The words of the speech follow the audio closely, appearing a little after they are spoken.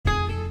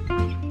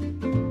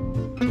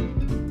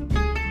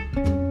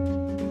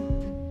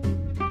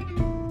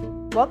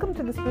Welcome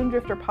to the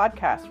Spoondrifter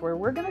podcast, where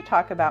we're going to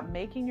talk about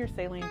making your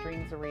sailing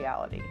dreams a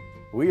reality.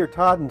 We are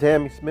Todd and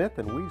Tammy Smith,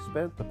 and we've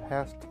spent the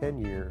past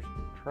 10 years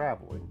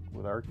traveling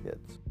with our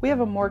kids. We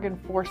have a Morgan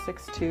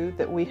 462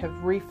 that we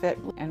have refit,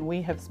 and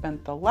we have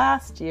spent the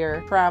last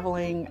year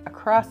traveling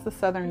across the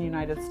southern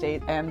United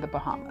States and the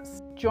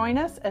Bahamas. Join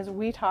us as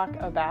we talk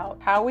about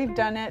how we've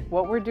done it,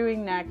 what we're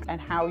doing next,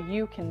 and how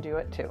you can do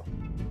it too.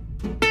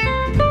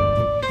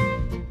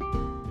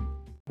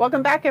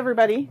 Welcome back,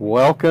 everybody.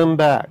 Welcome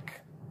back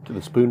to the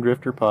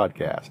Spoondrifter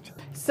podcast.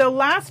 So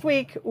last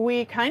week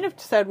we kind of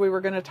said we were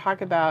going to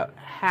talk about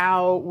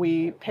how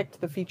we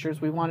picked the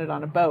features we wanted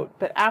on a boat.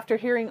 But after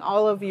hearing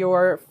all of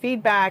your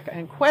feedback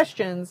and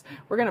questions,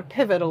 we're going to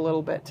pivot a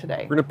little bit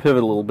today. We're going to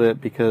pivot a little bit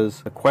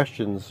because the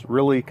questions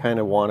really kind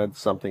of wanted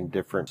something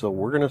different. So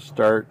we're going to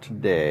start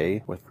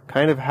today with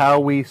kind of how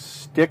we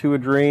stick to a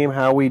dream,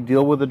 how we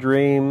deal with a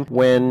dream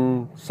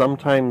when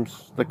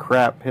sometimes the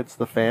crap hits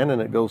the fan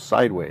and it goes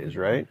sideways,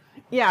 right?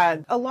 Yeah,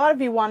 a lot of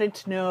you wanted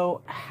to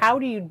know, how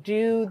do you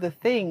do the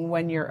thing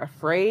when you're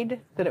afraid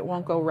that it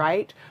won't go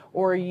right,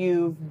 or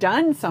you've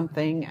done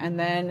something and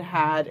then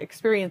had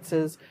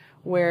experiences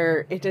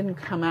where it didn't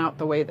come out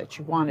the way that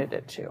you wanted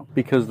it to.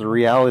 Because the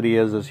reality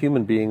is, as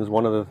human beings,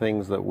 one of the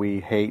things that we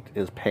hate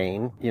is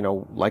pain. You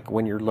know, like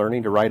when you're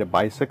learning to ride a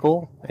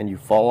bicycle and you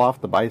fall off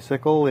the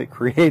bicycle, it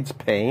creates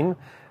pain.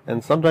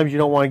 And sometimes you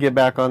don't want to get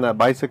back on that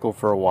bicycle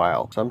for a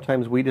while.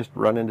 Sometimes we just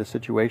run into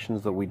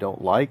situations that we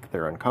don't like.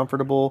 They're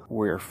uncomfortable.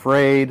 We're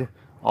afraid,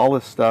 all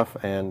this stuff.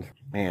 And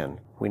man,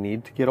 we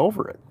need to get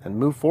over it and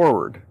move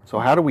forward. So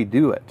how do we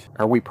do it?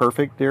 Are we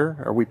perfect, dear?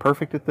 Are we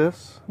perfect at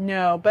this?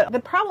 No, but the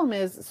problem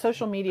is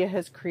social media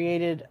has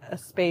created a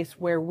space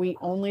where we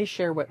only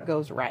share what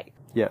goes right.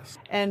 Yes.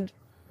 And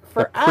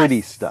for the pretty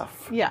us,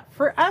 stuff. Yeah.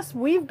 For us,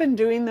 we've been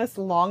doing this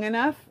long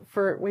enough.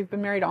 We've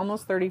been married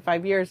almost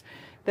 35 years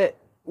that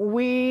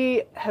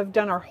we have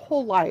done our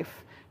whole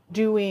life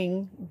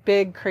doing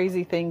big,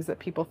 crazy things that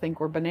people think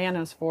we're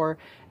bananas for.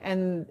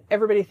 And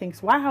everybody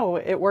thinks, wow,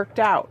 it worked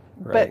out.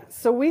 Right. But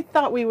so we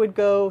thought we would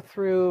go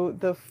through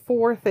the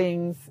 4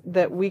 things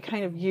that we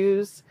kind of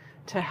use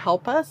to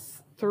help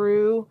us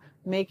through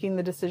making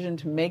the decision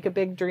to make a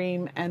big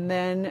dream. And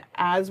then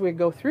as we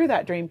go through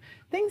that dream,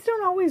 things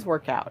don't always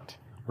work out.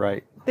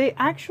 Right. They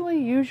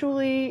actually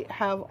usually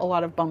have a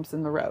lot of bumps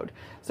in the road.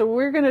 So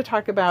we're going to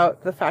talk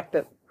about the fact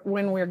that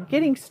when we're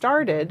getting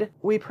started,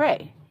 we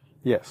pray.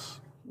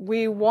 Yes.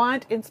 We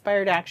want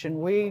inspired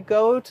action. We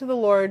go to the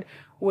Lord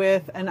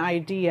with an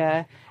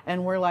idea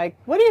and we're like,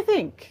 what do you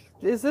think?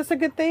 Is this a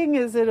good thing?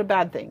 Is it a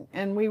bad thing?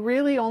 And we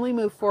really only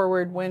move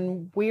forward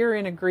when we're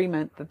in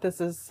agreement that this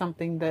is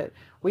something that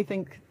we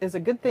think is a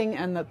good thing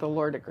and that the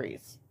Lord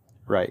agrees.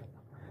 Right.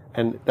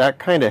 And that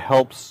kind of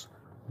helps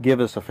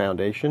give us a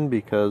foundation,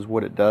 because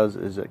what it does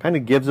is it kind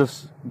of gives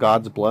us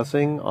God's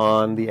blessing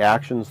on the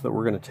actions that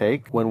we're going to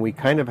take. When we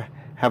kind of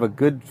have a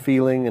good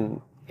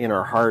feeling in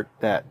our heart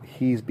that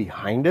He's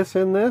behind us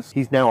in this,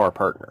 He's now our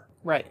partner.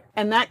 Right.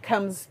 And that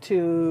comes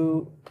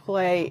to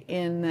play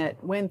in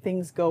that when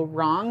things go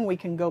wrong, we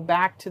can go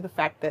back to the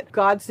fact that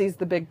God sees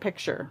the big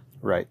picture.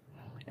 Right.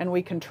 And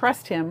we can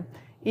trust Him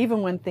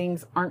even when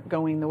things aren't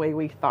going the way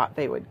we thought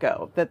they would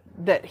go.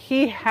 That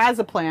He has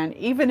a plan,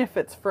 even if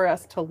it's for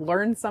us to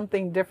learn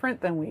something different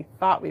than we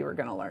thought we were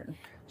going to learn.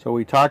 So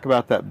we talk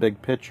about that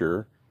big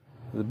picture.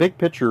 The big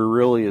picture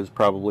really is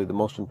probably the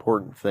most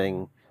important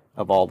thing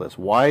of all this.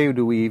 Why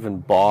do we even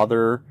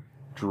bother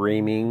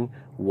dreaming?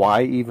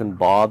 Why even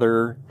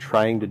bother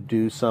trying to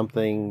do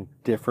something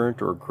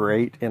different or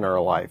great in our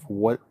life?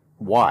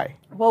 Why?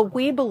 Well,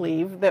 we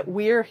believe that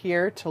we're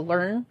here to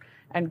learn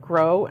and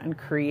grow and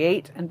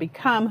create and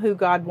become who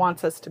God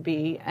wants us to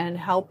be and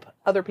help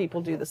other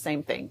people do the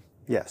same thing.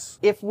 Yes.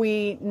 If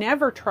we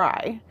never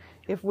try,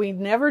 if we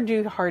never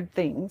do hard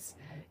things,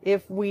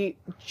 if we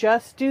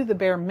just do the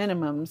bare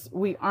minimums,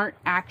 we aren't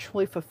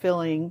actually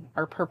fulfilling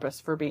our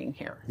purpose for being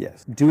here.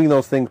 Yes. Doing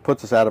those things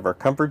puts us out of our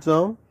comfort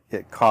zone.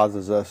 It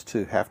causes us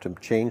to have to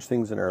change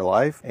things in our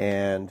life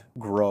and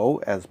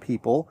grow as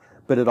people.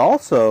 But it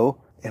also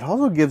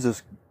gives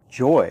us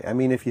joy. I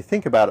mean, if you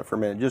think about it for a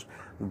minute, just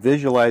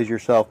visualize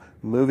yourself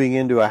moving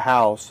into a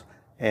house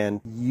and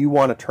you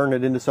want to turn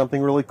it into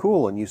something really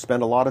cool, and you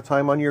spend a lot of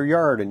time on your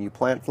yard and you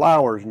plant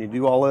flowers and you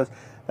do all this.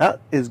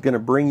 That is going to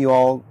bring you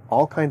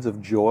all kinds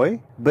of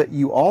joy, but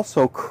you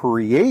also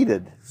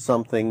created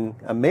something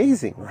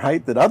amazing,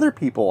 right? That other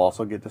people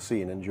also get to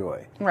see and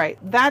enjoy. Right.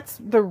 That's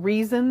the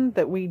reason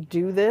that we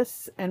do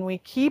this, and we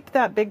keep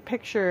that big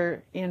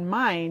picture in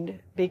mind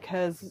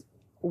because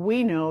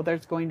we know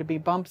there's going to be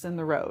bumps in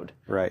the road.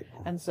 Right.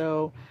 And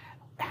so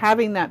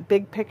having that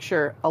big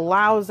picture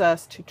allows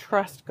us to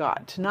trust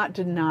God, to not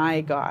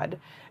deny God.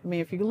 I mean,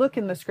 if you look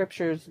in the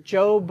scriptures,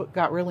 Job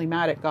got really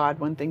mad at God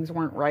when things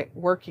weren't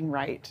working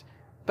right,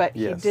 but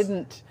Yes. He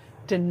didn't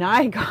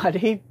deny God.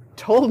 He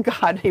told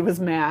God he was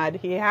mad.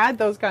 He had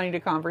those kind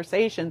of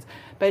conversations,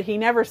 but he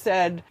never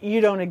said,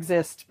 you don't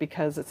exist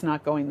because it's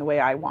not going the way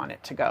I want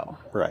it to go.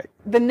 Right.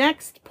 The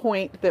next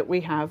point that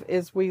we have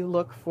is we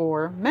look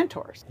for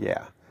mentors.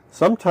 Yeah.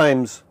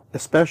 Sometimes,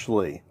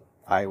 especially,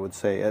 I would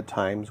say at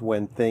times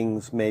when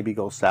things maybe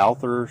go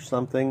south or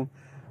something,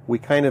 we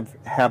kind of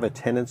have a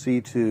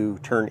tendency to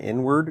turn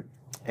inward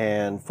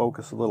and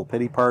focus a little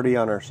pity party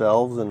on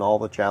ourselves and all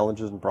the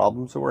challenges and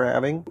problems that we're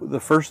having. The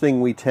first thing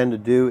we tend to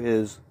do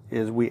is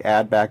we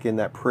add back in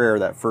that prayer,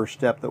 that first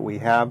step that we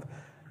have,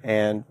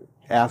 and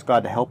ask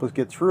God to help us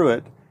get through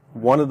it.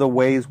 One of the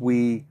ways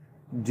we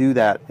do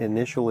that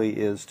initially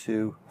is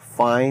to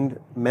find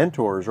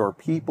mentors or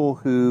people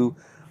who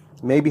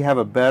maybe have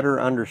a better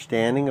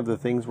understanding of the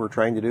things we're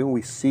trying to do.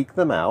 We seek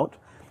them out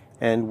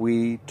and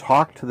we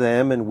talk to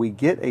them and we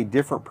get a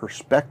different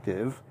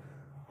perspective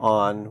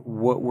on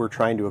what we're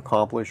trying to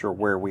accomplish or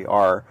where we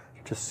are,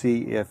 to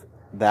see if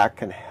that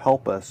can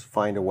help us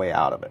find a way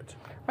out of it.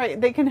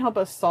 Right. They can help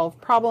us solve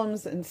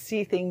problems and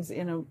see things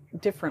in a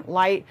different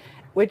light,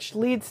 which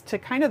leads to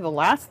kind of the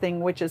last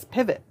thing, which is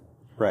pivot.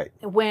 Right.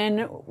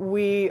 When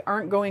we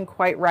aren't going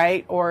quite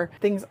right or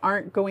things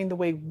aren't going the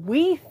way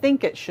we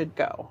think it should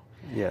go.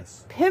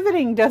 Yes.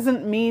 Pivoting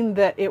doesn't mean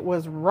that it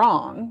was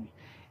wrong,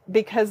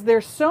 because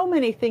there's so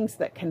many things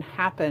that can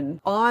happen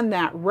on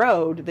that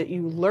road that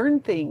you learn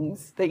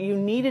things that you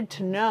needed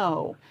to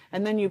know,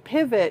 and then you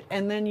pivot,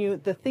 and then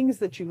the things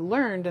that you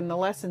learned and the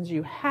lessons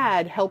you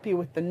had help you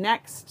with the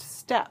next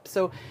step.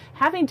 So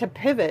having to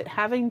pivot,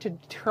 having to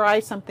try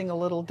something a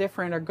little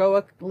different or go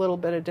a little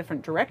bit a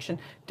different direction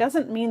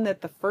doesn't mean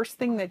that the first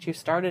thing that you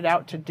started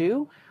out to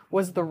do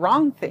was the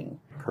wrong thing.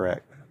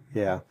 Correct.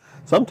 Yeah.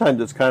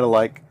 Sometimes it's kind of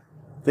like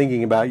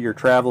thinking about you're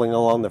traveling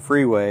along the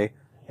freeway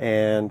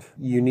and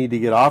you need to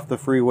get off the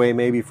freeway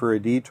maybe for a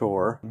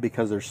detour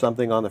because there's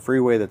something on the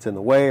freeway that's in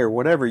the way or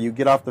whatever. You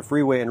get off the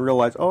freeway and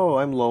realize, oh,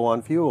 I'm low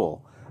on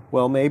fuel.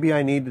 Well, maybe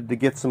I needed to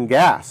get some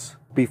gas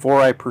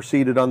before I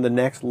proceeded on the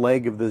next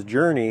leg of this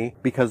journey,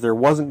 because there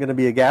wasn't going to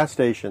be a gas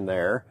station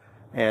there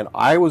and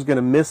I was going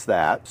to miss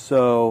that.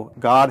 So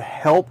God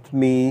helped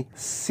me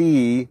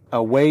see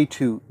a way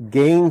to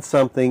gain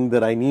something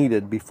that I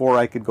needed before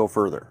I could go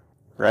further,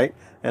 right?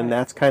 And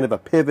that's kind of a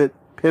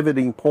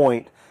pivoting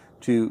point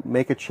to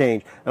make a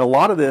change. And a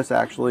lot of this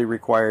actually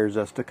requires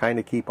us to kind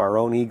of keep our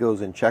own egos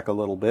in check a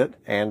little bit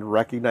and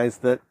recognize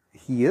that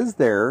He is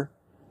there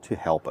to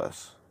help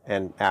us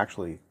and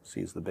actually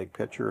sees the big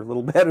picture a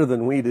little better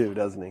than we do,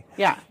 doesn't He?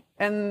 Yeah.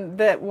 And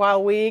that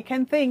while we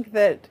can think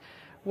that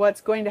what's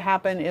going to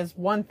happen is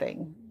one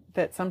thing,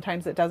 that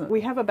sometimes it doesn't.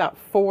 We have about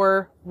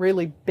 4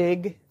 really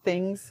big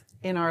things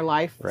in our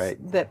life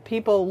that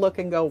people look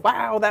and go,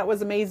 wow, that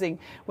was amazing.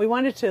 We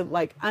wanted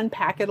to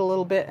unpack it a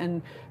little bit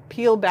and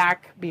peel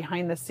back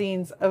behind the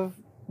scenes of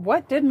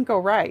what didn't go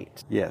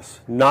right. Yes.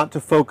 Not to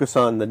focus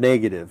on the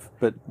negative,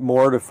 but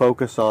more to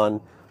focus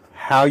on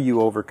how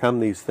you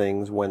overcome these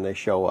things when they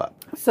show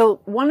up.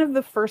 So one of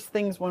the first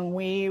things when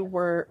we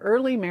were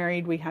early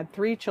married, we had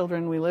 3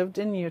 children, we lived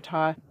in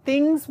Utah,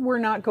 things were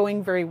not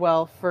going very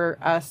well for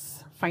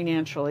us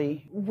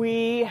financially.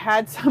 We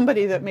had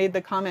somebody that made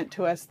the comment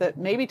to us that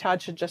maybe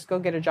Todd should just go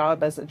get a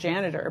job as a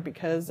janitor,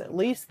 because at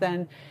least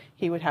then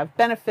he would have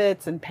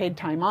benefits and paid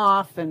time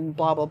off and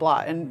blah, blah,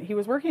 blah. And he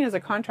was working as a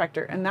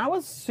contractor, and that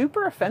was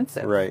super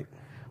offensive. Right.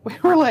 We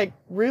were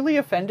really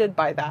offended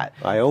by that.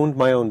 I owned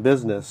my own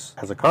business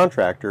as a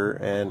contractor,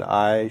 and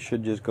I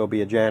should just go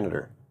be a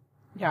janitor.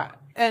 Yeah.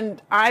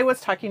 And I was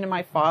talking to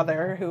my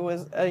father, who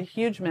was a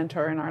huge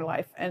mentor in our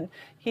life, and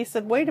he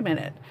said, wait a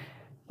minute,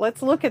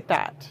 let's look at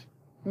that.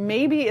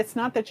 Maybe it's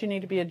not that you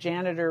need to be a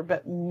janitor,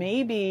 but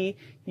maybe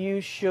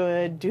you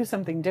should do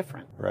something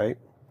different. Right.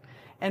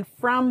 And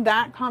from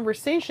that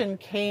conversation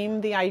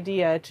came the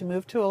idea to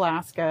move to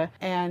Alaska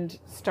and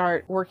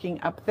start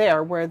working up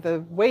there where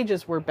the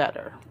wages were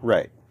better.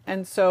 Right.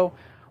 And so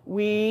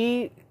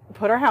we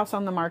put our house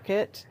on the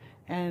market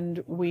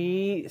and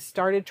we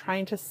started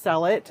trying to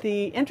sell it.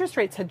 The interest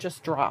rates had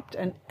just dropped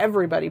and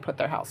everybody put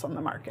their house on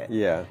the market.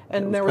 Yeah.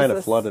 And there was kind was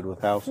of flooded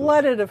with houses.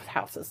 Flooded of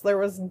houses. There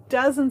was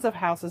dozens of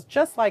houses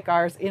just like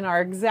ours in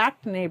our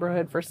exact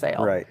neighborhood for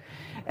sale. Right.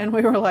 And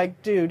we were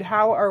like, dude,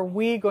 how are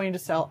we going to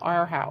sell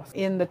our house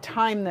in the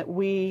time that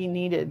we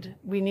needed?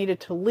 We needed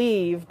to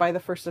leave by the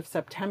 1st of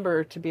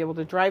September to be able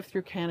to drive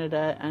through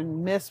Canada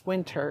and miss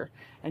winter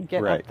and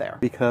get up there.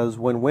 Because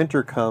when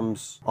winter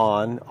comes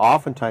on,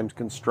 oftentimes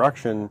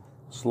construction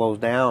slows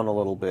down a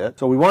little bit.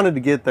 So we wanted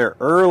to get there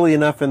early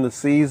enough in the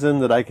season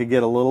that I could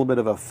get a little bit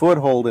of a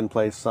foothold in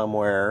place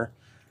somewhere.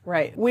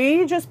 Right.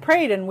 We just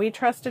prayed and we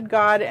trusted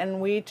God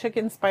and we took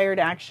inspired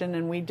action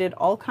and we did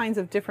all kinds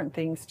of different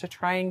things to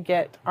try and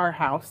get our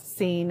house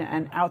seen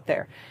and out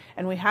there.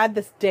 And we had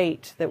this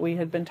date that we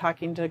had been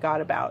talking to God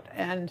about,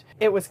 and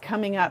it was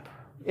coming up.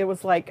 It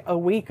was like a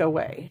week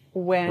away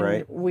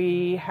when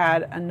we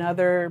had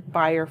another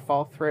buyer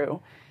fall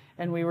through.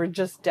 And we were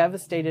just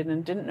devastated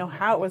and didn't know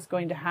how it was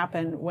going to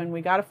happen when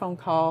we got a phone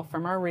call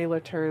from our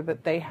realtor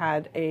that they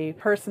had a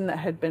person that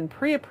had been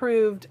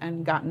pre-approved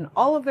and gotten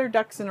all of their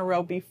ducks in a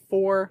row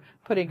before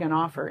putting an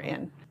offer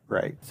in.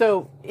 Right.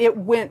 So it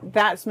went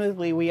that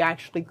smoothly. We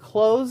actually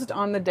closed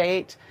on the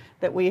date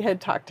that we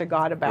had talked to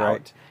God about.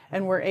 Right.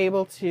 And we're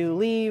able to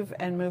leave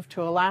and move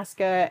to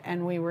Alaska,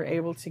 and we were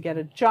able to get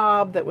a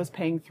job that was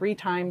paying 3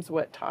 times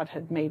what Todd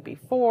had made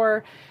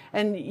before.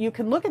 And you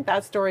can look at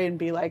that story and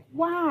be like,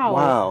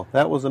 Wow,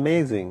 that was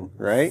amazing,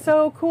 right?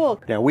 so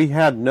cool. Now, we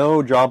had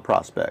no job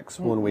prospects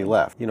when we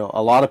left. You know,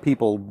 a lot of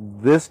people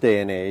this day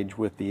and age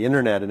with the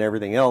internet and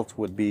everything else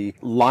would be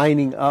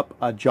lining up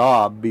a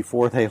job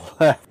before they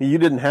left. You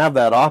didn't have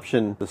that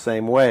option the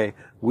same way.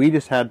 We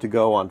just had to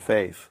go on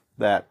faith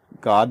that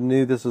God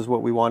knew this is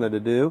what we wanted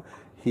to do.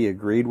 He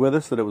agreed with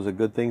us that it was a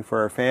good thing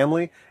for our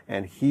family,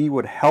 and He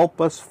would help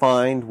us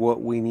find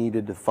what we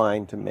needed to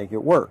find to make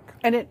it work.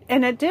 And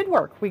it did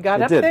work. We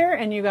got It up did. there,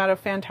 and you got a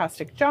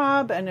fantastic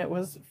job, and it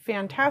was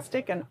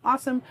fantastic and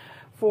awesome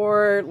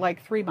for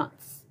like 3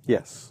 months.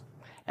 Yes.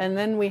 And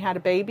then we had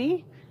a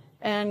baby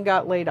and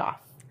got laid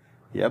off.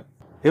 Yep.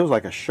 It was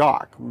like a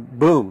shock.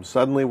 Boom,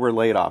 suddenly we're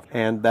laid off.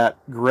 And that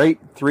great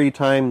 3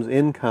 times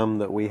income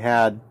that we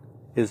had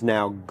is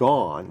now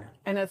gone.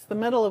 And it's the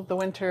middle of the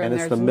winter, And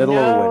it's there's the middle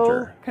of the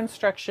winter.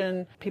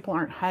 construction. People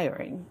aren't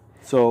hiring.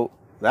 So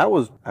that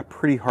was a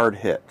pretty hard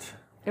hit.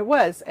 It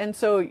was. And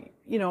so,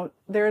 you know,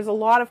 there's a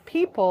lot of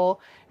people,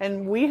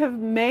 and we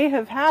may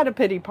have had a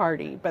pity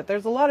party, but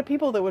there's a lot of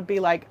people that would be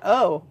like,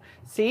 oh,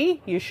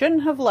 see, you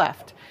shouldn't have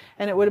left.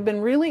 And it would have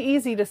been really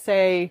easy to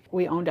say,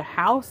 we owned a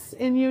house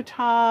in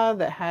Utah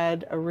that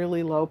had a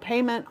really low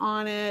payment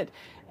on it,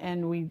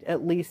 and we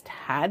at least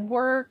had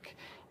work,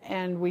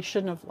 and we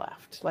shouldn't have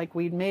left. Like,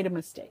 we'd made a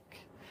mistake.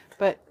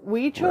 But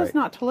we chose Right.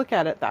 not to look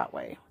at it that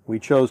way. We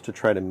chose to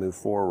try to move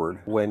forward.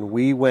 When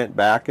we went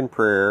back in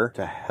prayer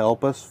to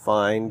help us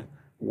find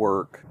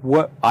work,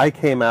 what I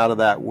came out of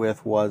that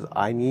with was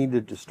I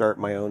needed to start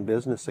my own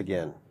business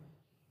again.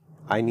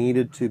 I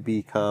needed to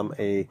become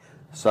a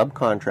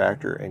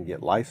subcontractor and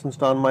get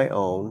licensed on my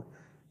own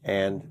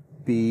and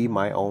be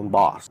my own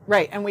boss.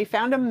 Right. And we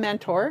found a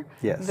mentor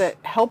Yes. that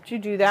helped you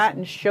do that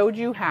and showed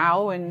you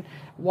how and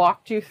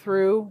walked you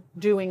through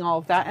doing all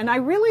of that. And I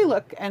really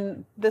look,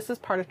 and this is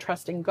part of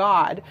trusting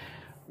God,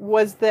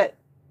 was that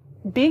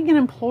being an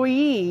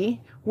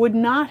employee would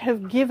not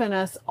have given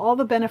us all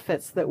the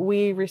benefits that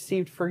we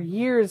received for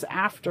years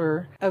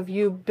after of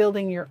you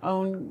building your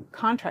own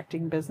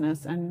contracting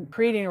business and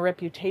creating a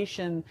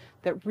reputation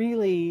that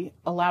really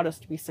allowed us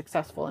to be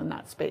successful in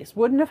that space.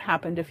 Wouldn't have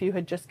happened if you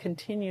had just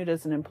continued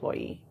as an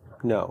employee.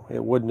 No,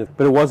 it wouldn't have.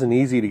 But it wasn't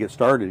easy to get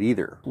started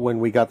either. When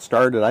we got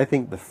started, I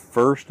think the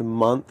first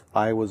month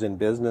I was in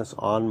business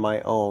on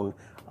my own,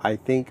 I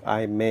think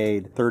I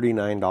made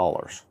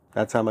 $39.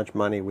 That's how much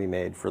money we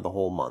made for the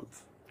whole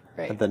month.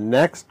 Right. The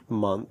next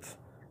month,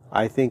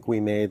 I think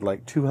we made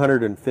like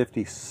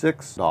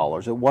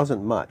 $256. It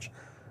wasn't much.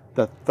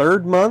 The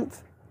third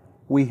month,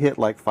 we hit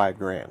like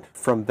 $5,000.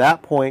 From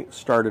that point,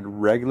 started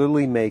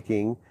regularly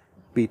making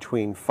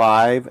between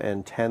 $5,000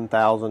 and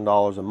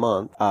 $10,000 a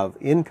month of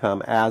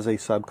income as a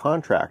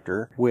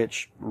subcontractor,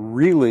 which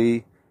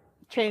really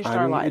Changed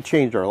our life. It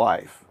changed our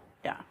life.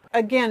 Yeah.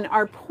 Again,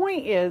 our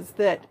point is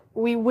that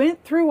we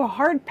went through a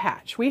hard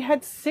patch. We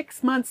had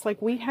 6 months,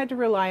 like we had to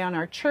rely on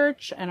our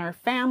church and our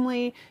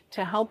family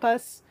to help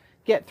us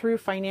get through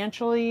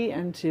financially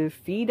and to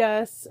feed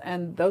us.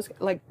 And those,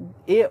 like,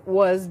 it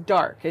was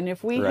dark. And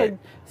if we Right. had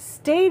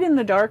stayed in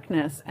the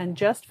darkness and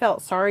just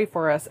felt sorry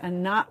for us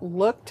and not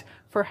looked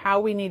for how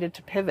we needed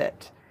to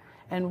pivot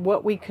and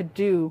what we could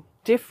do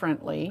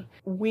differently,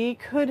 we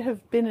could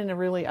have been in a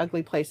really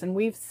ugly place. And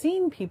we've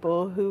seen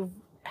people who've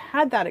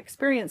had that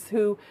experience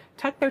who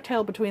tuck their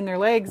tail between their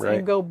legs Right.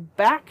 and go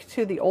back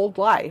to the old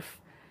life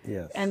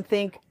Yes. and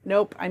think,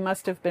 nope, I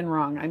must have been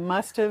wrong. I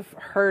must have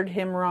heard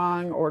him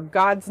wrong, or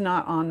God's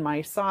not on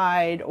my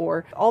side,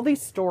 or all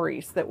these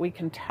stories that we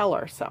can tell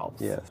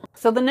ourselves. Yes.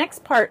 So the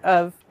next part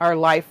of our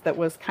life that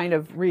was kind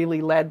of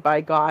really led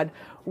by God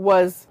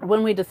was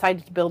when we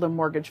decided to build a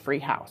mortgage-free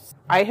house.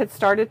 I had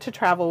started to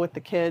travel with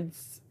the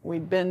kids.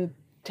 We'd been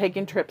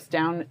taking trips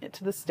down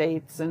to the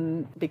States,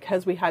 and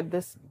because we had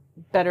this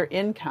better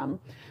income,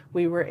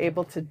 we were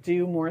able to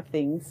do more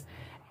things.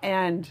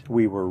 And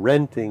We were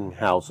renting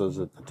houses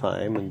at the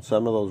time, and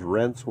some of those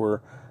rents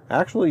were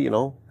actually,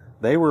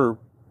 they were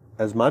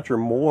as much or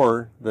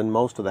more than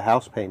most of the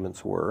house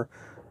payments were,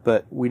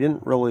 but we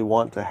didn't really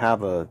want to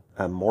have a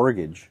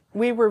mortgage.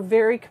 we were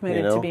very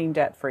committed You know? to being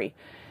debt-free.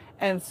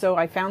 And so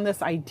I found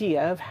this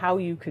idea of how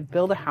you could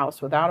build a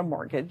house without a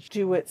mortgage,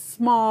 do it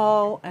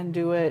small and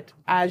do it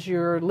as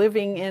you're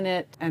living in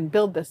it and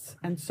build this.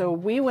 And so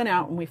we went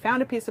out and we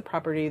found a piece of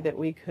property that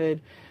we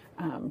could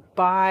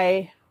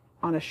buy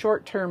on a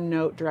short-term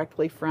note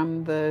directly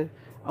from the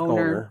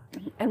owner.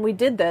 And we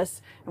did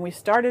this, and we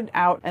started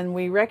out, and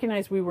we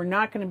recognized we were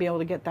not going to be able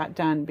to get that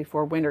done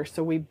before winter.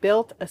 So we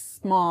built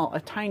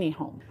a tiny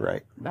home.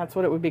 Right. That's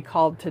what it would be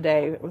called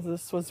today.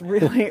 This was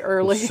really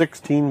early.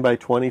 16 by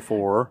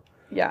 24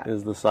 Yeah.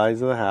 is the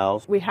size of the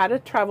house. We had a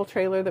travel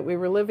trailer that we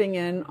were living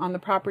in on the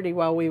property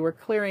while we were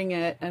clearing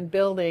it and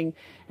building,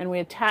 and we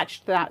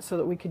attached that so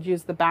that we could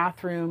use the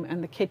bathroom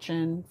and the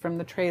kitchen from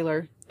the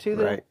trailer to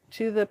the Right.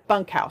 to the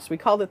bunkhouse. We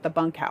called it the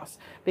bunkhouse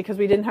because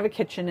we didn't have a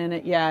kitchen in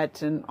it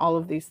yet and all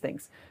of these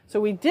things. So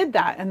we did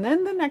that. And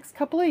then the next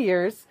couple of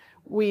years,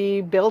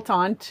 we built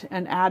on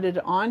and added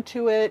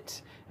onto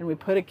it, and we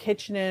put a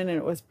kitchen in, and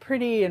it was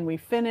pretty, and we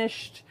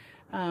finished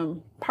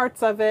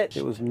parts of it.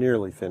 It was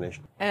nearly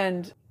finished.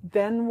 And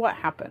then what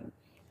happened?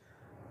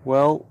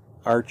 Well,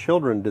 our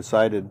children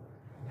decided,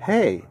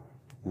 hey,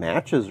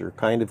 matches are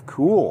kind of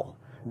cool.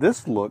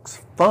 This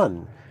looks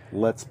fun.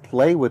 Let's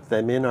play with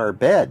them in our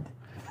bed.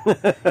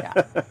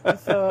 Yeah.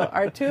 So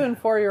our 2 and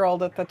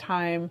 4-year-old at the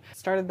time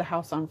started the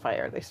house on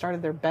fire. They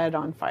started their bed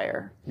on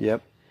fire.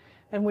 Yep.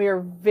 And we are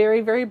very,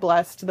 very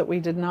blessed that we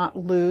did not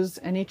lose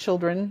any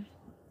children.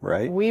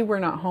 Right. We were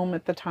not home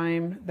at the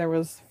time. There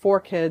was 4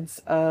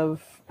 kids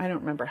of, I don't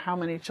remember how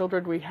many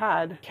children we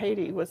had.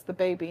 Katie was the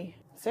baby.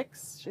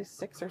 6? She's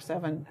 6 or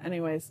 7.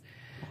 Anyways.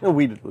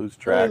 We did lose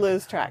track. We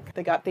lose track.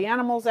 They got the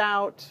animals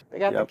out. They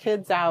got the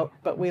kids out,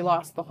 but we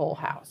lost the whole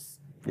house.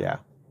 Yeah.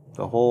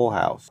 The whole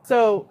house.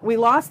 So we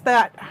lost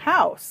that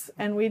house,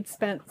 and we'd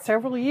spent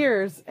several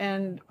years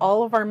and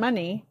all of our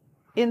money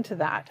into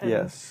that. And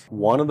Yes.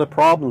 One of the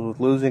problems with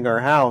losing our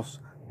house,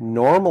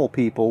 normal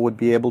people would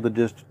be able to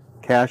just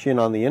cash in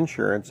on the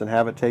insurance and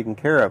have it taken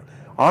care of.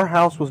 Our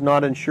house was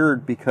not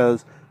insured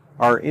because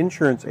our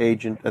insurance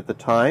agent at the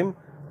time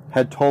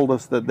had told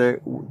us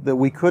that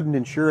we couldn't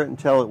insure it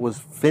until it was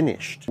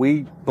finished.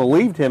 We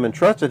believed him and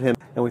trusted him,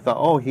 and we thought,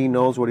 oh, he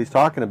knows what he's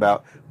talking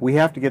about. We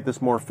have to get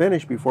this more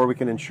finished before we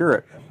can insure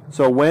it.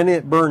 So when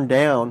it burned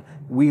down,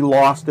 we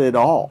lost it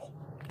all.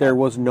 There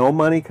was no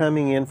money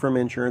coming in from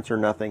insurance or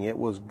nothing. It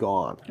was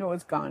gone. it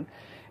was gone.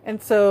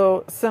 And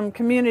so some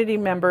community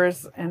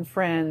members and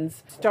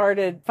friends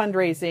started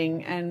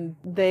fundraising, and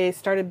they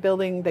started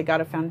building. They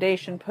got a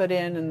foundation put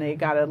in, and they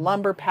got a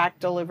lumber pack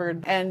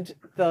delivered, and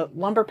the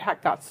lumber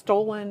pack got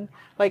stolen.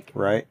 Like,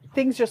 Right.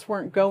 things just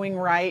weren't going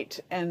right,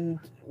 and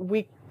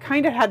we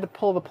kind of had to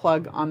pull the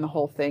plug on the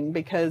whole thing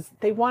because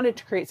they wanted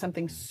to create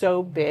something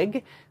so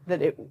big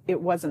that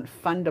it wasn't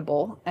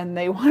fundable, and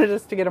they wanted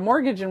us to get a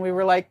mortgage, and we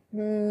were like,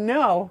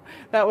 no,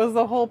 that was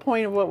the whole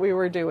point of what we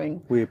were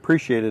doing. We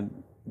appreciated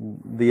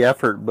the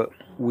effort, but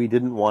we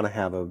didn't want to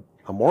have a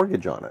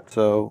mortgage on it.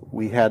 So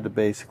we had to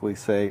basically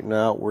say,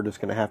 no, we're just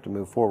going to have to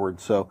move forward.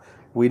 So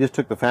we just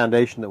took the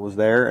foundation that was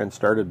there and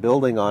started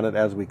building on it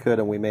as we could,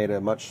 and we made a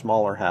much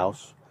smaller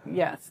house.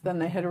 Yes, than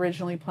they had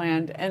originally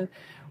planned. And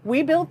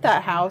we built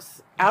that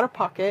house out of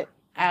pocket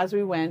as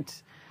we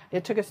went.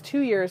 It took us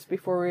 2 years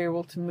before we were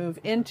able to move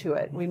into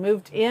it. We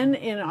moved in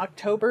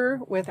October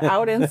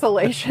without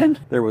insulation.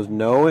 There was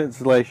no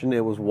insulation.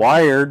 It was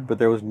wired, but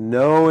there was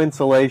no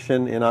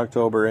insulation in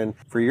October. And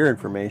for your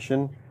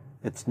information,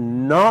 it's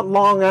not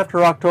long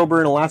after October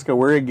in Alaska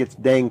where it gets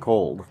dang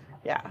cold.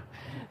 Yeah.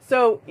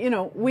 So,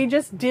 we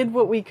just did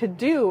what we could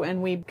do,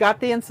 and we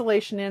got the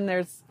insulation in.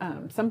 There's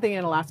something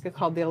in Alaska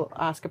called the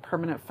Alaska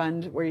Permanent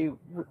Fund where you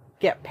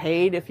get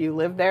paid if you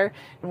live there,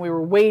 and we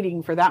were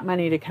waiting for that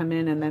money to come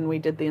in, and then we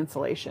did the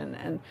insulation.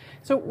 And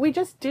so we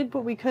just did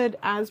what we could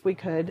as we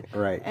could.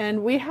 Right.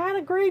 And we had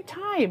a great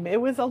time.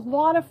 It was a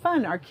lot of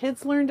fun. Our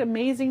kids learned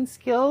amazing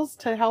skills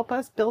to help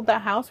us build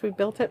that house. We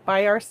built it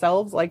by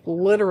ourselves. Like,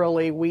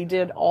 literally, we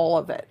did all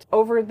of it.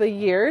 Over the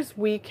years,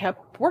 we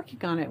kept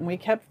working on it, and we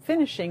kept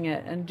finishing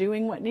it and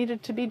doing what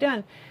needed to be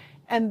done.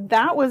 And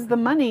that was the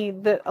money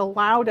that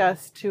allowed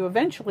us to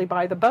eventually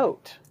buy the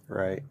boat.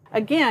 Right.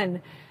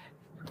 Again,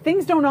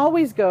 things don't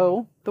always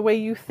go the way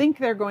you think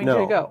they're going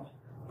to go.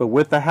 But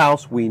with the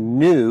house, we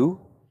knew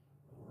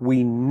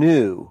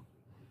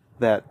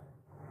that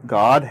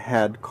God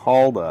had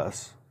called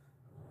us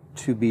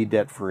to be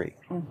debt-free.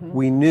 Mm-hmm.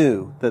 We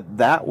knew that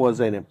that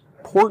was an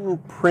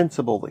important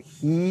principle that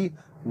He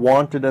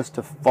wanted us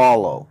to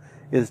follow,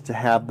 is to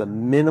have the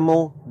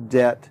minimal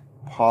debt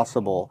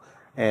possible,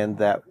 and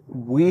that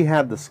we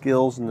had the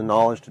skills and the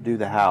knowledge to do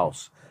the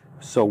house,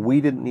 so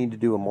we didn't need to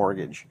do a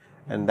mortgage.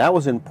 And that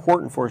was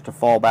important for us to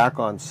fall back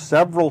on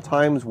several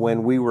times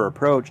when we were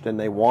approached and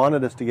they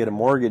wanted us to get a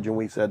mortgage, and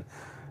we said,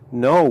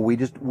 no,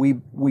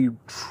 we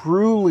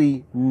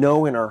truly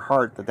know in our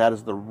heart that that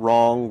is the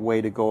wrong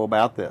way to go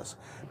about this.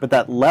 But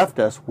that left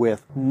us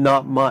with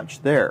not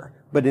much there.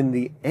 But in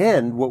the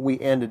end, what we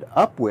ended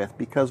up with,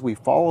 because we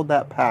followed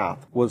that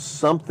path, was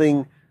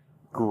something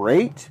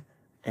great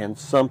and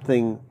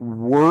something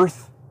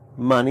worth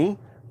money,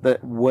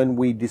 that when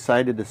we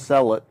decided to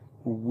sell it,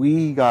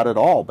 we got it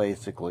all,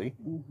 basically.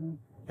 Mm-hmm.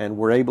 And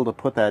we're able to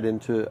put that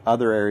into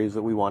other areas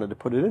that we wanted to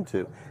put it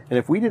into. And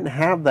if we didn't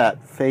have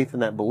that faith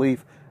and that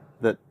belief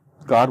that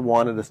God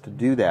wanted us to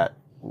do that,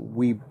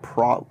 we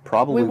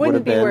probably would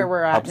have been where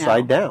we're at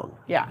upside down.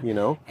 Yeah.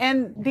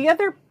 And the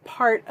other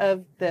part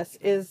of this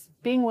is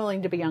being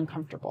willing to be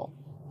uncomfortable.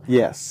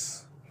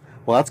 Yes.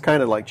 Well, that's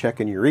kind of like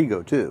checking your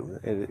ego, too,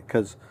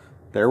 because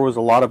there was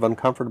a lot of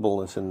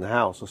uncomfortableness in the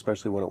house,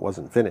 especially when it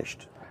wasn't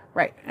finished.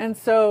 Right. And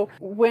so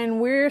when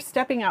we're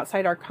stepping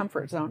outside our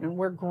comfort zone and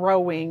we're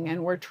growing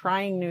and we're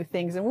trying new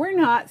things, and we're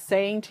not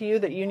saying to you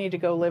that you need to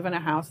go live in a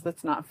house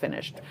that's not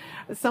finished.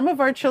 Some of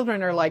our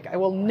children are like, I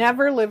will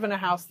never live in a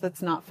house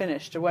that's not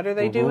finished. What are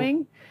they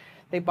doing?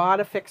 They bought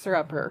a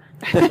fixer-upper.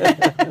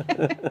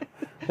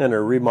 And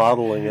are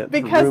remodeling it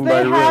because room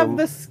they by have room.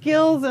 the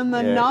skills and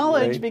the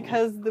knowledge, right.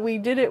 because we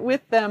did it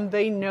with them.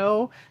 They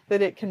know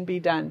that it can be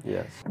done.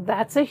 Yes.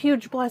 That's a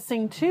huge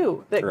blessing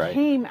too that Right.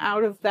 came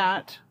out of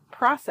that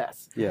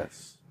process.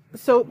 Yes.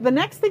 So the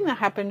next thing that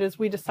happened is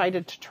we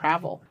decided to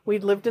travel.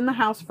 We'd lived in the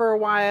house for a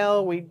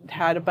while. We'd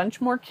had a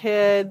bunch more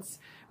kids.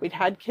 We'd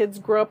had kids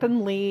grow up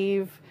and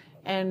leave.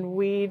 And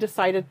we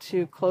decided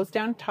to close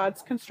down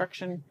Todd's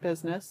construction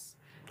business.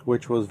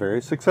 Which was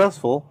very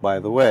successful, by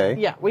the way.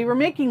 Yeah, we were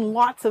making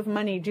lots of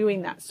money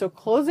doing that. So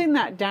closing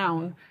that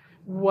down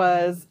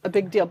was a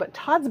big deal. But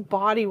Todd's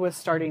body was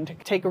starting to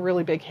take a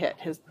really big hit.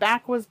 His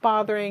back was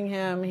bothering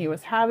him. He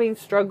was having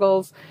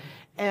struggles.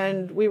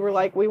 And we were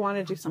like, we want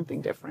to do something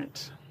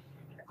different.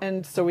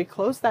 And so we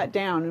closed that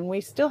down. And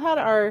we still had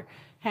our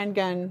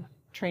handgun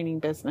training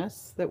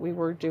business that we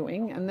were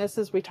doing. And this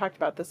is, we talked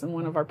about this in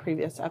one of our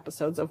previous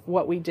episodes of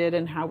what we did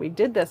and how we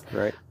did this.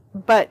 Right.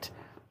 But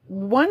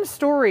one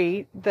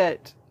story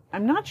that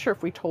I'm not sure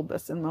if we told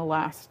this in the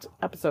last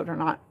episode or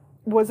not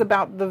was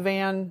about the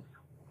van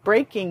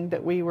breaking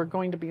that we were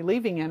going to be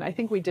leaving in. I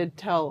think we did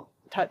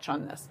touch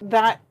on this.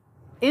 That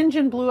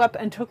engine blew up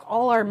and took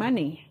all our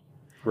money.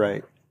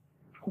 Right.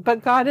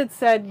 But God had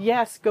said,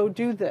 yes, go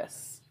do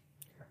this.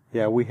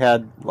 Yeah, we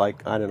had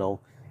like, I don't know,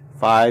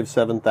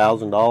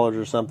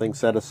 $5,000-$7,000 or something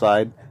set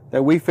aside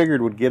that we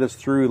figured would get us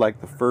through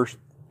like the first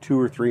 2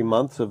 or 3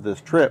 months of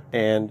this trip,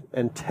 and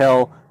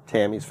until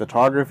Tammy's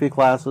photography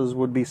classes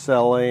would be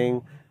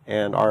selling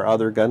and our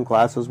other gun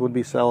classes would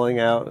be selling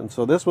out. And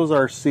so this was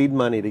our seed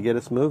money to get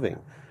us moving.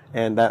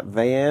 And that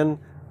van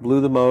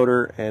blew the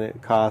motor, and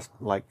it cost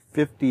like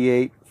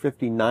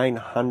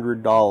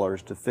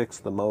 $5,900 to fix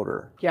the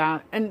motor. Yeah.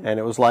 And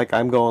it was like,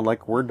 I'm going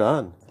like, we're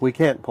done. We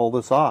can't pull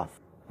this off.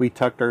 We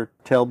tucked our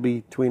tail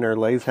between our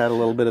legs, had a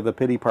little bit of a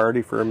pity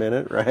party for a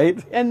minute, right?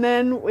 And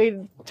then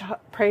we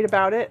prayed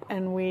about it,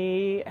 and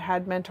we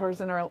had mentors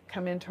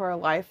come into our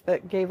life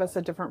that gave us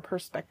a different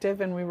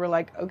perspective. And we were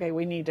like, okay,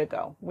 we need to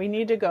go. We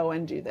need to go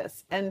and do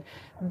this. And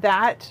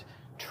that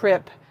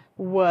trip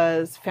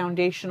was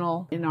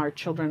foundational in our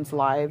children's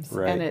lives.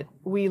 Right. And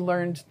we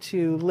learned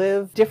to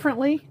live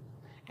differently.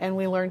 And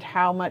we learned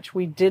how much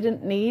we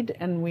didn't need,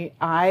 and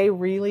I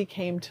really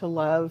came to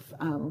love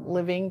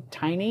living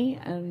tiny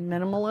and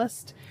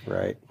minimalist.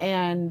 Right.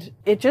 And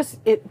it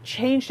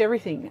changed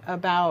everything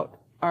about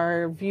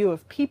our view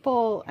of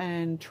people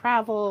and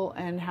travel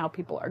and how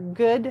people are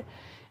good.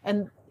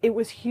 And it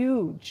was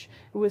huge.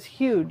 It was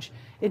huge.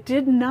 It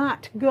did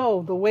not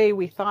go the way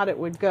we thought it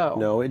would go.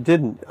 No, it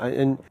didn't.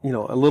 And,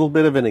 a little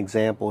bit of an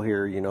example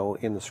here,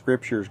 in the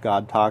scriptures,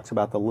 God talks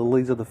about the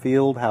lilies of the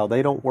field, how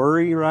they don't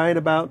worry, right,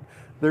 about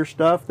their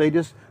stuff. They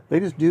just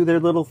do their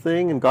little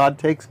thing, and God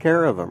takes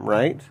care of them,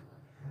 right?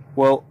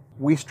 Well,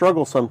 we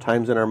struggle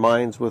sometimes in our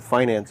minds with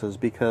finances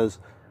because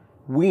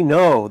we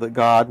know that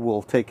God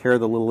will take care of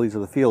the lilies of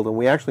the field, and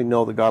we actually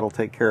know that God will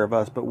take care of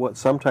us. But what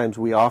sometimes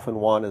we often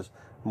want is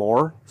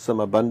more,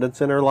 some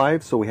abundance in our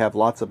lives, so we have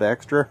lots of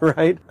extra,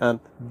 right?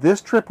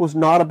 This trip was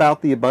not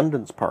about the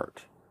abundance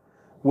part.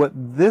 What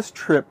this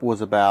trip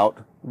was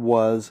about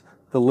was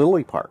the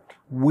lily part.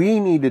 We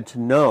needed to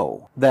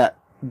know that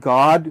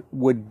God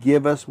would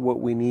give us what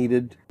we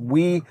needed.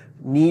 We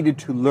needed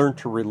to learn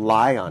to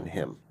rely on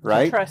Him,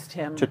 right? To trust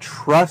Him. To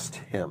trust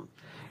Him.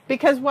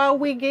 Because while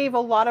we gave a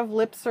lot of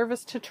lip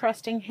service to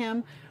trusting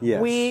Him,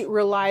 Yes. we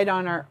relied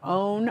on our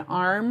own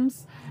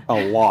arms.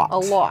 A lot. A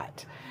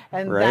lot.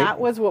 And Right. that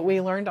was what we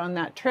learned on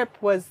that trip,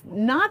 was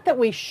not that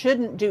we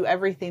shouldn't do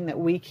everything that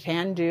we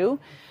can do,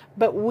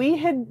 but we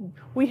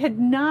had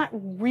not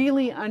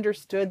really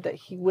understood that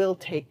He will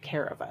take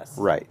care of us.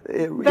 Right.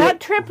 That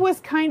trip was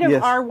kind of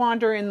Yes. our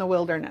wander in the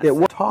wilderness.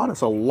 It taught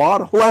us a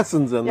lot of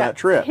lessons in that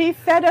trip. He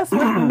fed us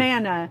with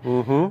manna.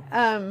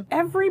 Mm-hmm.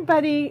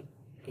 Everybody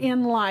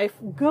in life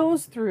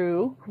goes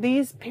through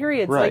these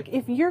periods. Right. Like,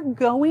 if you're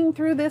going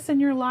through this in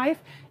your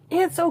life,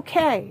 it's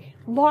okay.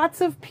 Lots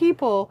of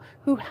people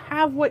who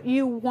have what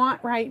you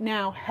want right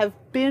now have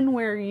been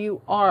where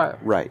you are.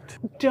 Right.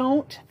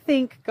 Don't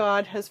think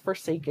God has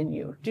forsaken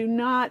you. Do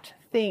not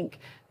think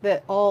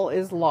that all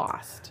is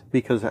lost.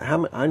 Because I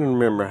don't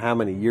remember how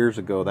many years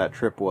ago that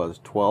trip was,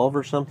 12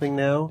 or something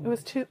now? It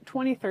was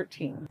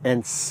 2013.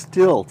 And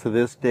still to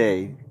this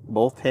day,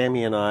 both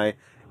Tammy and I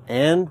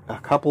and a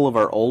couple of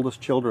our oldest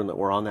children that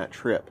were on that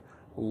trip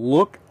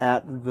look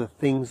at the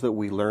things that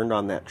we learned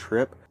on that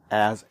trip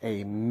as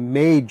a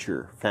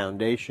major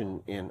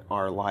foundation in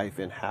our life,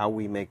 in how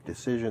we make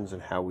decisions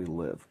and how we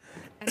live.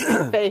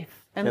 And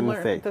faith. And the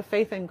learn faith. the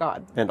faith in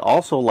God. And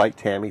also, like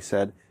Tammy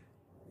said,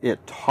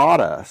 it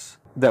taught us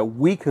that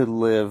we could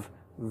live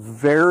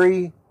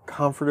very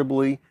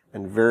comfortably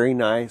and very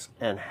nice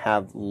and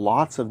have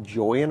lots of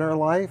joy in our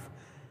life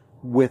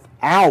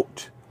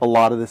without a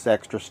lot of this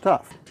extra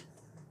stuff.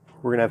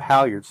 We're going to have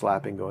halyard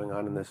slapping going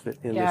on in this too.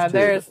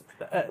 There's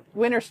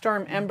Winter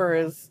Storm Ember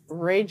is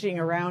raging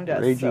around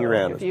us. Raging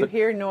around us. If you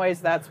hear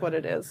noise, that's what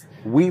it is.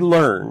 We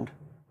learned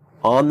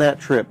on that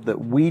trip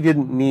that we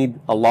didn't need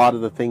a lot of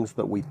the things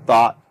that we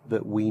thought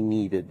that we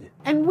needed.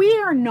 And we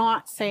are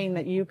not saying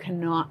that you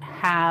cannot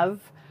have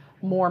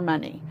more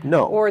money.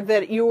 No. Or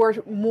that you're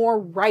more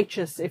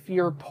righteous if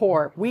you're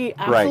poor. We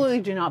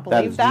absolutely do not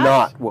believe that.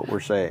 That is not what we're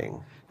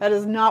saying. That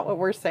is not what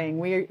we're saying.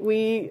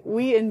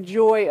 We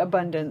enjoy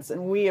abundance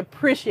and we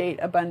appreciate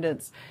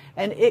abundance,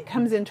 and it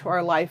comes into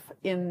our life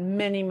in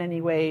many, many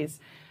ways.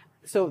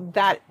 So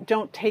that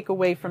don't take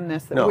away from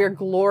this, that we're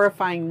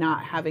glorifying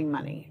not having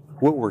money.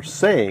 What we're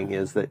saying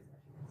is that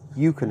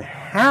you can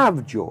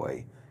have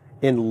joy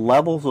in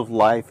levels of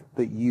life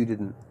that you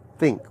didn't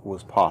think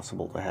was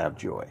possible to have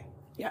joy.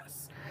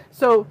 Yes.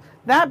 So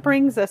that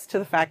brings us to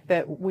the fact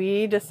that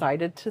we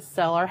decided to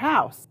sell our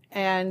house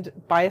and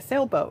buy a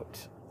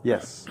sailboat.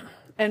 Yes.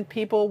 And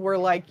people were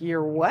like,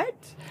 "You're what?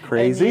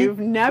 Crazy? And you've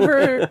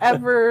never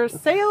ever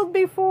sailed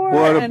before?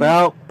 What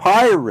about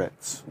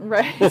pirates?"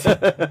 Right.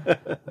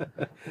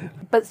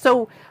 But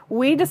so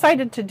we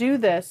decided to do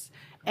this,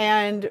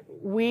 and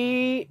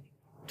we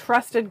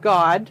trusted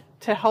God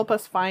to help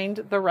us find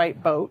the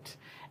right boat,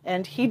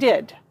 and He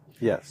did.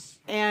 Yes.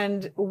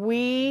 And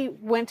we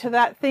went to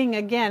that thing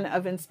again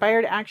of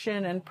inspired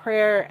action and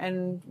prayer,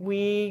 and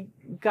we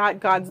got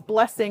God's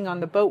blessing on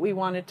the boat we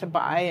wanted to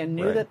buy and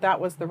knew that that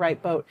was the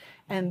right boat.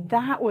 And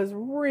that was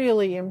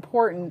really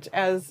important,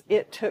 as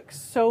it took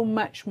so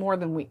much more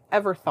than we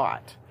ever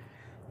thought.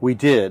 We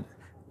did.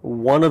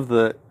 One of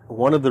the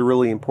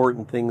really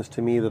important things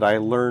to me that I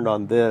learned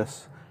on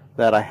this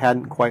that I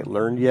hadn't quite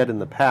learned yet in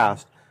the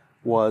past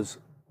was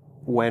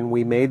when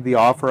we made the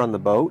offer on the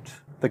boat,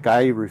 the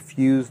guy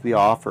refused the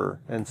offer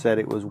and said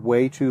it was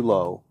way too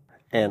low,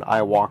 and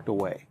I walked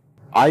away.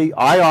 I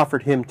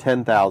offered him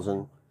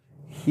 $10,000.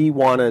 He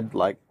wanted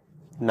like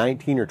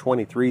 $19,000 or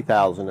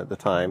 $23,000 at the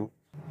time.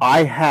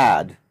 I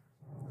had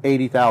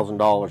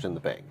 $80,000 in the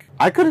bank.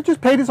 I could have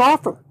just paid his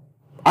offer.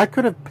 I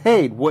could have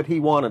paid what he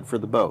wanted for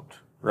the boat,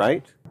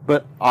 right?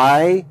 But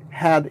I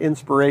had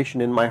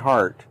inspiration in my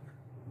heart.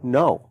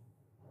 No,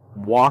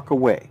 walk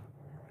away.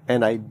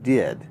 And I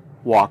did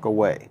walk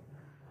away.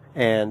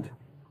 And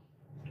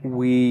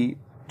we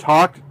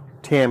talked,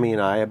 Tammy and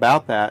I,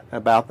 about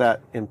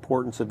that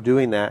importance of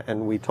doing that,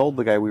 and we told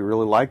the guy we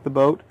really liked the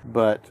boat,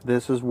 but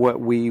this is what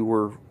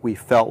we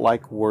felt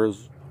like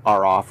was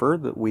our offer,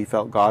 that we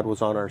felt God was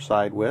on our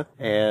side with,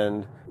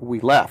 and we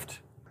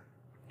left.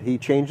 He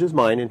changed his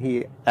mind and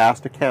he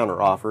asked a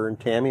counter offer, and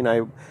Tammy and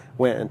I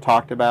went and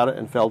talked about it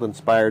and felt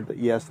inspired that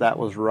yes, that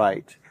was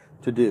right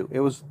to do. It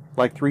was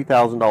like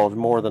 $3,000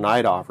 more than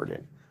I'd offered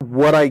him.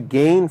 What I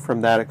gained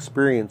from that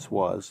experience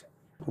was,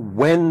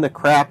 when the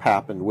crap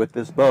happened with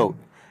this boat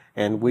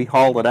and we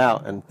hauled it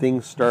out and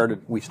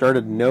we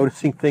started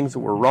noticing things that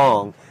were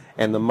wrong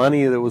and the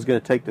money that it was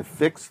going to take to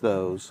fix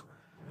those,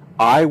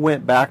 I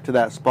went back to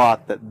that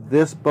spot that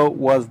this boat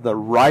was the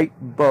right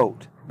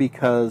boat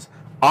because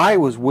I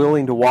was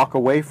willing to walk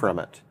away from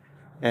it,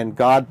 and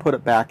God put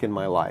it back in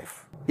my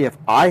life. If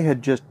I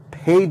had just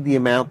paid the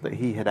amount that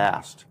He had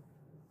asked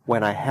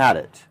when I had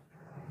it,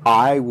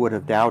 I would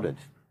have doubted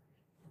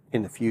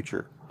in the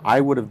future. I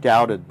would have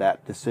doubted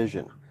that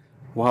decision.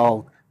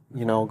 Well,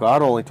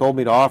 God only told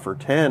me to offer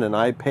 10 and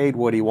I paid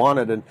what He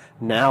wanted, and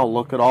now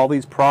look at all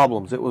these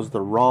problems. It was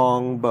the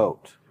wrong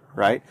boat,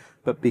 right?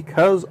 But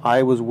because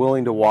I was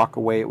willing to walk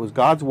away, it was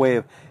God's way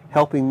of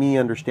helping me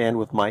understand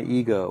with my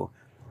ego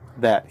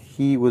that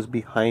He was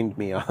behind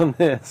me on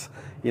this.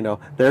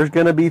 There's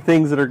going to be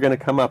things that are going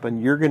to come up,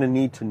 and you're going to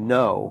need to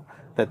know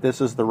that this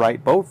is the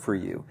right boat for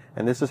you.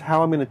 And this is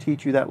how I'm going to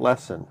teach you that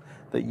lesson,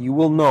 that you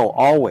will know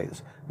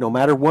always, no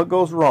matter what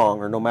goes wrong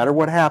or no matter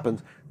what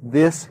happens,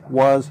 this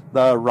was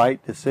the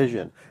right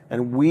decision.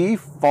 And we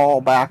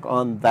fall back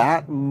on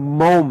that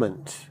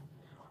moment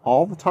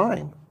all the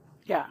time.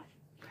 Yeah.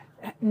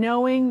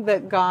 Knowing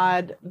that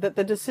that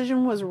the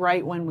decision was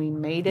right when we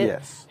made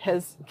it,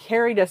 has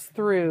carried us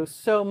through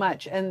so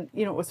much. And,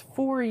 it was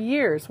 4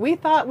 years. We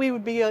thought we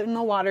would be in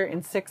the water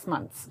in 6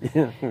 months.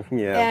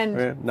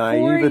 And naivety.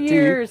 4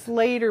 years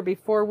later,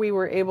 before we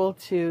were able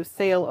to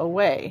sail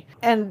away.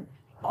 And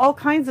all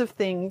kinds of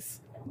things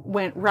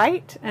went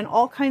right and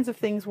all kinds of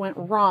things went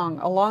wrong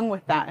along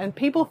with that. And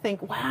people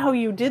think, wow,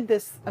 you did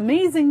this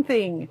amazing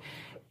thing.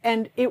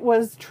 And it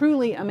was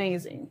truly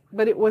amazing,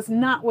 but it was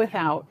not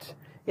without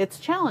its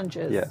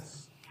challenges.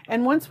 Yes.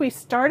 And once we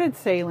started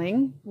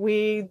sailing,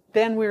 we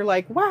were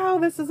like, wow,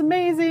 this is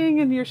amazing.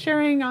 And you're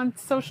sharing on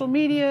social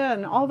media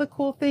and all the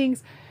cool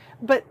things.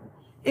 But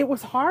it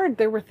was hard.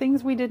 There were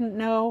things we didn't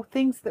know,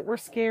 things that were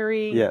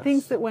scary,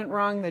 things that went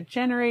wrong. The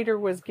generator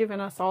was giving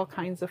us all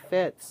kinds of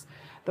fits.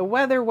 The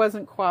weather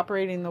wasn't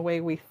cooperating the way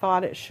we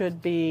thought it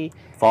should be.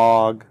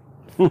 Fog.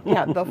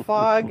 The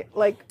fog.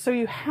 So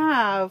you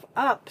have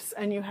ups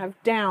and you have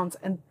downs,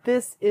 and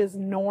this is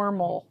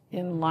normal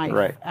in life.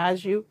 Right.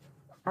 As you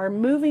are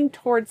moving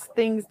towards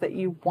things that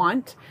you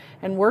want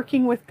and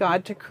working with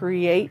God to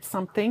create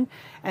something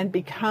and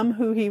become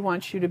who He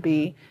wants you to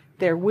be,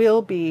 there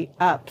will be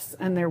ups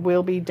and there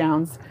will be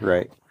downs.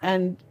 Right.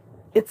 And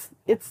it's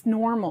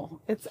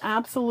normal. It's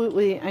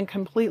absolutely and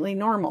completely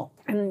normal.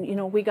 And,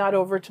 we got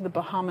over to the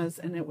Bahamas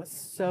and it was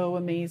so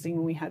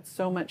amazing. We had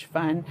so much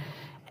fun.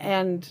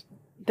 And,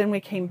 then we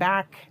came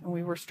back and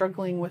we were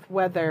struggling with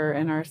weather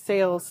and our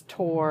sails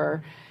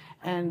tore.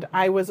 And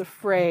I was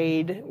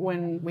afraid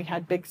when we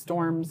had big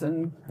storms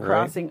and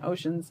crossing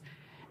oceans.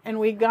 And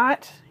we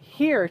got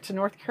here to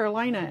North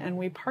Carolina and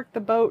we parked the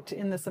boat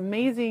in this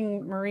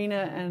amazing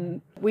marina,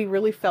 and we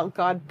really felt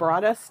God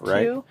brought us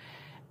to.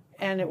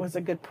 And it was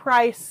a good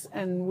price,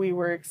 and we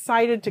were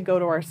excited to go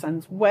to our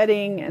son's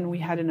wedding, and we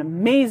had an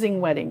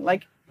amazing wedding.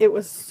 Like, it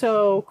was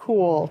so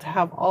cool to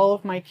have all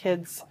of my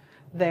kids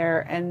there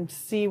and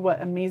see what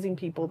amazing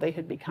people they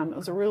had become. It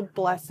was a real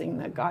blessing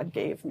that God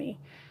gave me.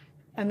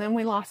 And then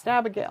we lost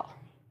Abigail.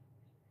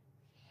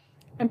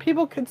 And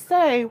people could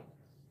say,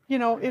 you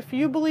know, if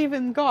you believe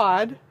in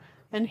God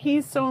and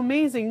he's so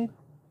amazing,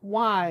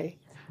 why?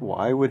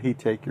 Why would he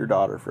take your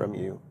daughter from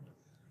you?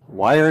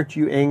 Why aren't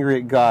you angry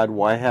at God?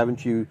 Why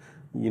haven't you,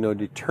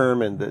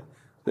 determined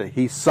that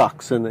he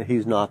sucks and that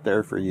he's not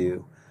there for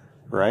you?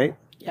 Right?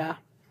 Yeah.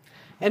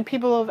 And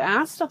people have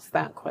asked us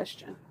that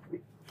question.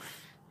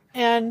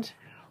 And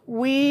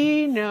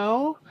we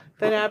know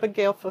that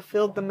Abigail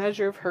fulfilled the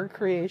measure of her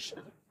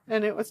creation.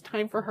 And it was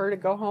time for her to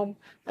go home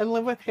and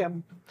live with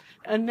him.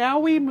 And now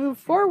we move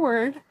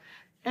forward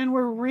and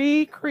we're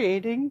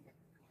recreating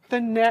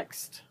the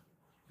next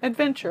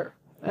adventure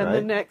and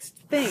the next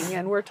thing.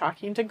 And we're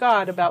talking to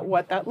God about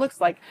what that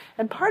looks like.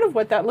 And part of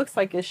what that looks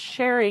like is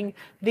sharing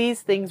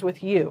these things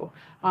with you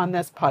on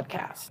this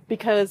podcast.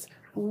 Because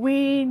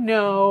we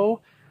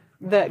know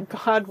that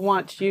God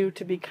wants you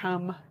to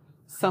become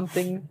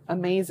something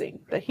amazing.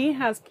 That he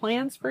has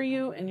plans for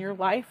you in your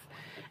life.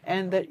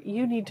 And that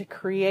you need to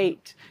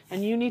create,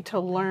 and you need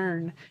to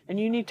learn, and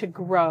you need to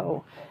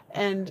grow,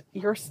 and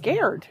you're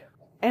scared,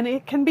 and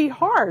it can be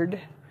hard,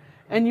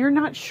 and you're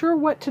not sure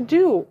what to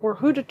do, or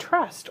who to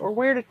trust, or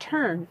where to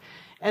turn.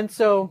 And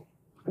so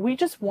we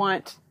just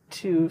want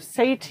to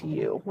say to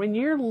you, when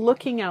you're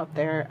looking out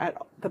there at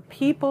the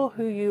people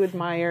who you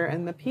admire,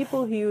 and the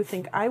people who you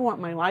think, I want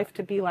my life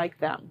to be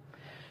like them,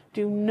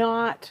 do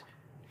not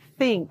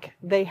think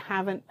they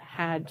haven't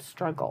had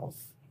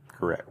struggles.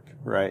 Correct,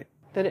 right.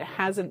 That it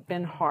hasn't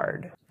been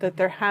hard, that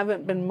there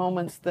haven't been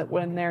moments that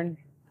when they're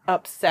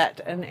upset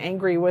and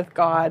angry with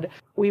God,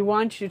 we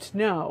want you to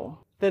know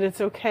that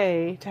it's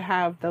okay to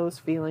have those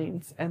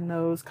feelings and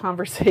those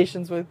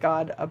conversations with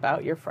God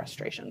about your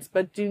frustrations,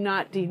 but do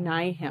not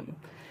deny him.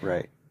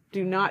 Right.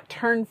 Do not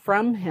turn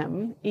from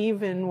him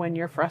even when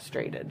you're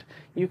frustrated.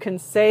 You can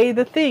say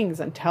the things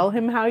and tell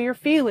him how you're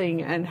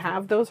feeling and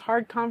have those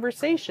hard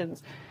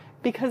conversations,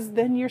 because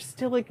then you're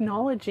still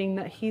acknowledging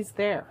that he's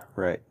there.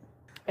 Right.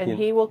 And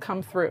he will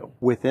come through.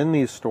 Within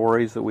these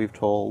stories that we've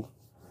told,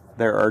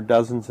 there are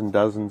dozens and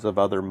dozens of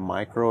other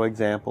micro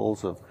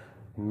examples of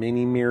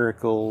many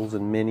miracles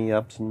and many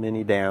ups and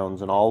many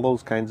downs and all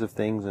those kinds of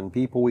things, and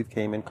people we've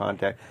came in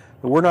contact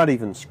that we're not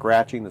even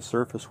scratching the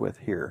surface with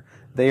here.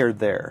 They are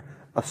there.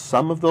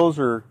 Some of those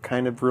are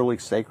kind of really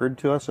sacred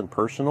to us and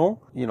personal.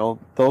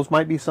 Those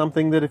might be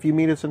something that if you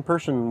meet us in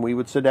person, we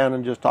would sit down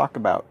and just talk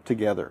about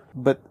together.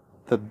 But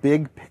the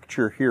big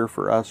picture here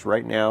for us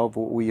right now of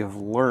what we have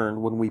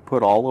learned when we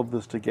put all of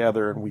this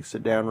together and we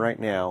sit down right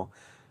now,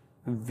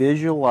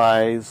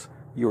 visualize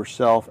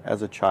yourself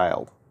as a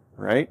child,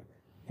 right?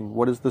 And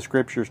what does the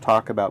scriptures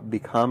talk about?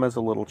 Become as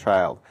a little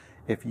child.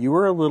 If you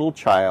are a little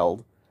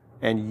child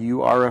and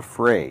you are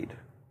afraid,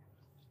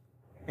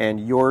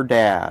 and your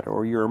dad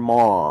or your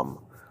mom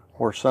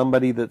or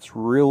somebody that's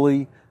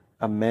really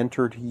a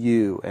mentor to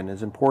you and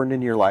is important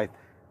in your life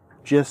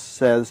just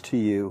says to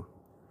you,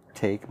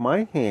 take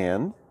my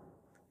hand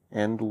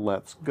and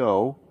let's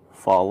go,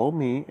 follow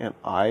me, and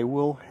I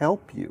will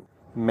help you.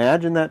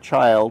 Imagine that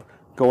child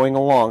going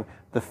along.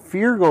 The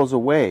fear goes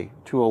away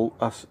to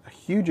a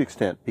huge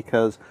extent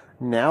because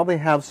now they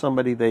have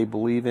somebody they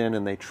believe in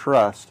and they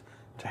trust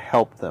to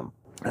help them.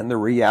 And the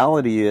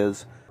reality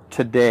is,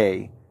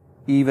 today,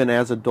 even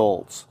as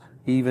adults,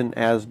 even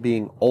as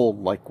being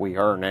old like we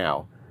are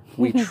now,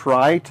 we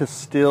try to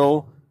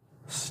still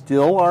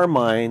our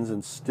minds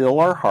and still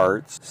our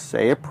hearts,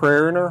 say a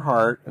prayer in our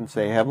heart and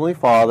say, Heavenly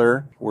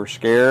Father, we're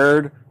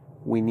scared,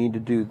 we need to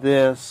do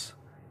this,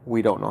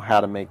 we don't know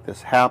how to make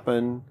this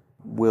happen,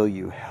 will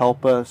you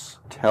help us,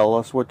 tell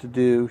us what to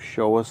do,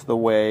 show us the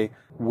way,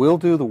 we'll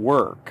do the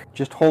work,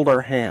 just hold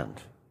our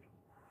hand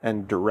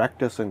and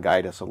direct us and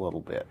guide us a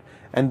little bit.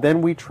 And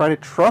then we try to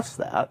trust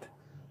that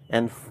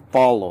and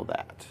follow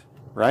that,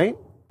 right?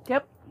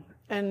 Yep.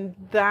 And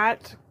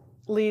that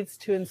leads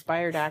to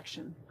inspired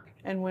action.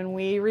 And when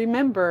we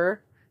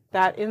remember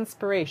that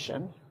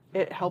inspiration,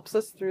 it helps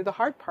us through the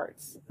hard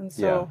parts. And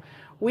so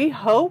we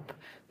hope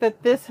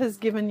that this has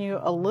given you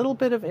a little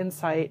bit of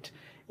insight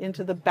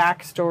into the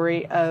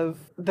backstory of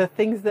the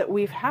things that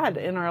we've had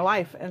in our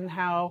life and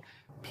how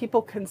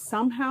people can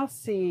somehow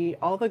see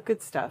all the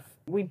good stuff.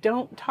 We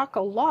don't talk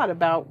a lot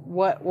about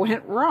what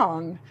went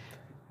wrong.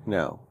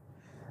 No.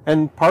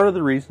 And part of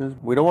the reason is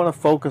we don't want to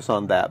focus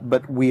on that,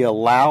 but we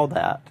allow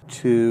that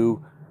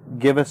to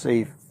give us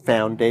a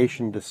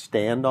foundation to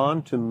stand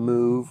on, to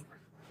move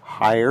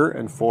higher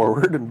and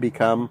forward and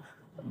become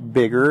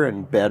bigger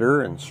and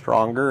better and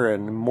stronger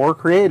and more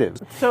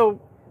creative.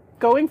 So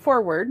going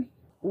forward,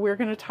 we're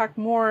going to talk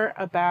more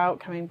about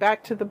coming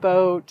back to the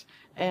boat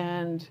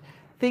and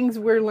things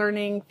we're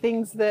learning,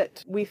 things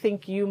that we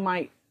think you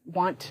might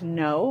want to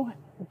know.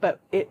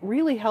 But it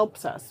really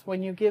helps us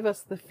when you give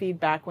us the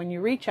feedback. When you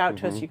reach out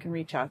to us, you can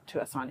reach out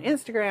to us on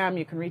Instagram.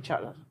 You can reach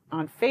out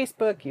on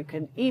Facebook. You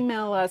can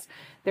email us.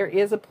 There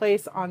is a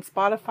place on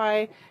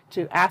Spotify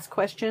to ask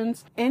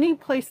questions. Any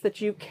place that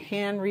you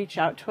can reach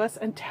out to us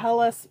and tell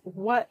us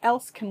what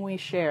else can we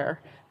share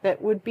that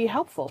would be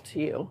helpful to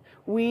you.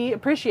 We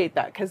appreciate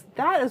that, because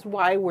that is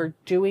why we're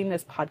doing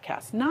this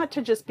podcast. Not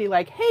to just be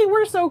like, hey,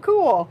 we're so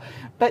cool,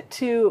 but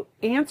to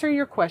answer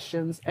your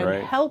questions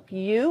and help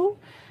you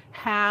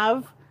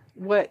have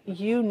what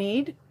you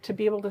need to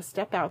be able to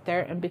step out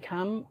there and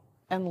become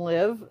and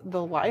live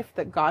the life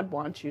that God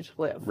wants you to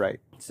live. Right.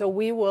 So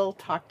we will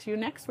talk to you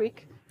next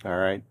week. All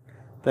right.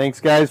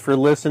 Thanks, guys, for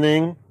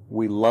listening.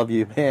 We love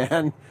you,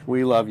 man.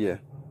 We love you.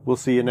 We'll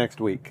see you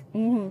next week.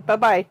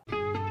 Bye-bye.